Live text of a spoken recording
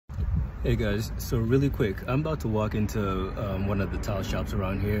Hey guys, so really quick, I'm about to walk into one of the tile shops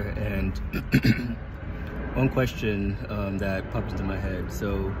around here, and one question that popped into my head.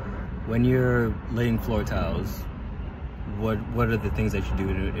 So when you're laying floor tiles, what are the things that you do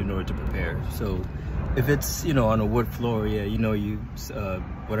in order to prepare? So if it's, on a wood floor, yeah, you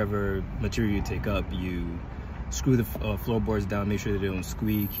whatever material you take up, you screw the floorboards down, make sure they don't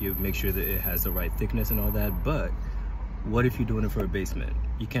squeak, you make sure that it has the right thickness and all that. But what if you're doing it for a basement?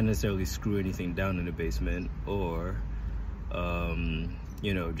 You can't necessarily screw anything down in the basement, or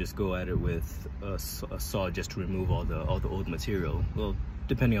just go at it with a saw just to remove all the old material. Well,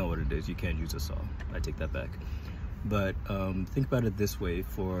 depending on what it is, you can use a saw. I take that back. But think about it this way: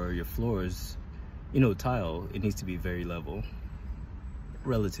 for your floors, tile, it needs to be very level,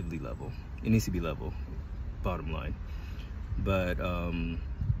 relatively level. It needs to be level, bottom line. But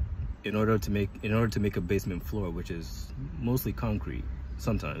in order to make a basement floor, which is mostly concrete,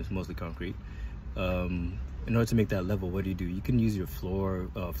 sometimes mostly concrete, in order to make that level, what do? You can use your floor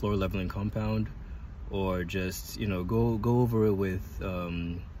leveling compound, or just go over it with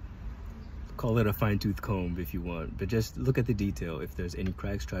call it a fine-tooth comb if you want, but just look at the detail. If there's any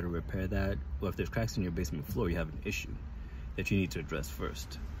cracks, try to repair that. Or if there's cracks in your basement floor, you have an issue that you need to address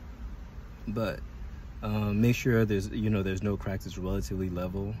first. But make sure there's no cracks, it's relatively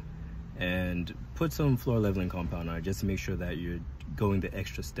level, and put some floor leveling compound on it just to make sure that you're going the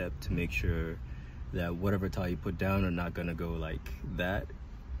extra step to make sure that whatever tile you put down are not gonna go like that.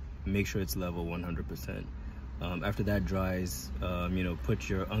 Make sure it's level 100%. After that dries, put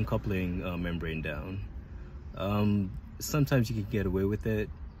your uncoupling membrane down. Sometimes you can get away with it,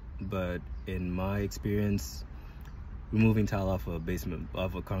 but in my experience, removing tile off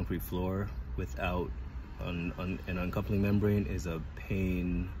a concrete floor without an uncoupling membrane is a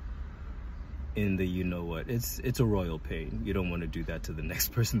pain in the what. It's a royal pain. You don't want to do that to the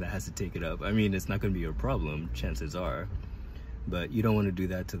next person that has to take it up. I mean, it's not going to be your problem, chances are, but you don't want to do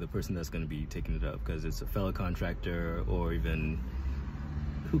that to the person that's going to be taking it up, because it's a fellow contractor, or even,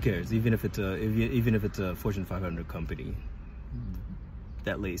 who cares, even if it's a Fortune 500 company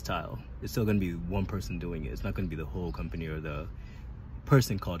that lays tile, it's still going to be one person doing it. It's not going to be the whole company or the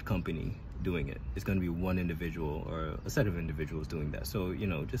person called company doing it. It's going to be one individual or a set of individuals doing that. So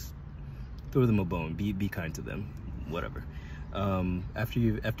just throw them a bone, be kind to them, whatever. After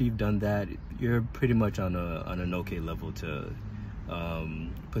you've done that, you're pretty much on an okay level to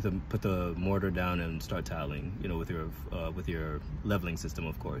put the mortar down and start tiling, with your leveling system,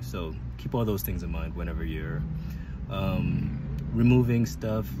 of course. So keep all those things in mind whenever you're removing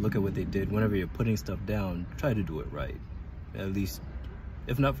stuff. Look at what they did. Whenever you're putting stuff down, try to do it right. At least,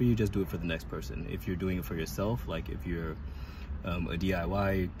 if not for you, just do it for the next person. If you're doing it for yourself, like if you're a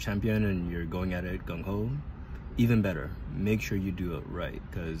DIY champion and you're going at it gung-ho, even better, make sure you do it right,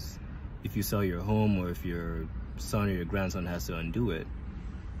 because if you sell your home, or if your son or your grandson has to undo it,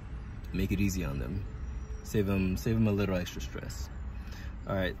 make it easy on them. Save them a little extra stress.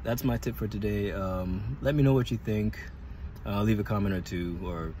 All right, that's my tip for today. Let me know what you think. Leave a comment or 2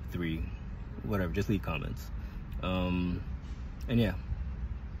 or 3, whatever, just leave comments. And yeah,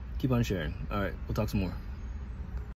 keep on sharing. All right, we'll talk some more.